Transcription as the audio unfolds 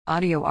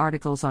Audio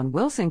articles on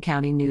Wilson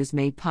County News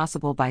made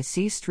possible by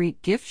C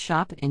Street Gift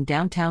Shop in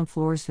downtown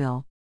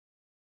Floresville.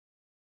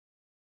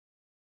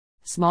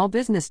 Small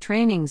business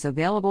trainings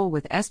available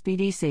with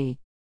SBDC.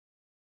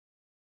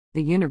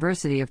 The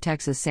University of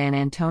Texas San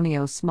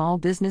Antonio Small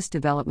Business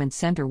Development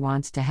Center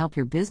wants to help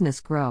your business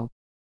grow.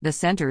 The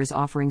center is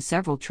offering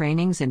several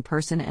trainings in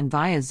person and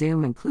via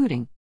Zoom,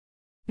 including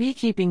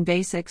Beekeeping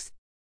Basics,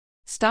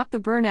 Stop the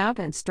Burnout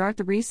and Start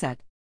the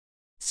Reset,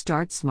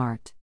 Start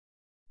Smart,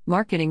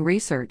 Marketing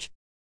Research,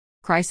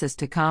 Crisis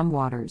to Calm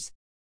Waters,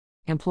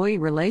 Employee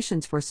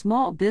Relations for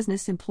Small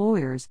Business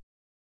Employers.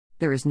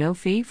 There is no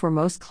fee for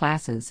most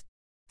classes.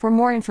 For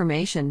more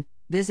information,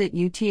 visit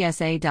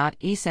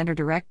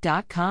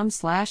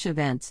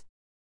utsa.ecenterdirect.com/events.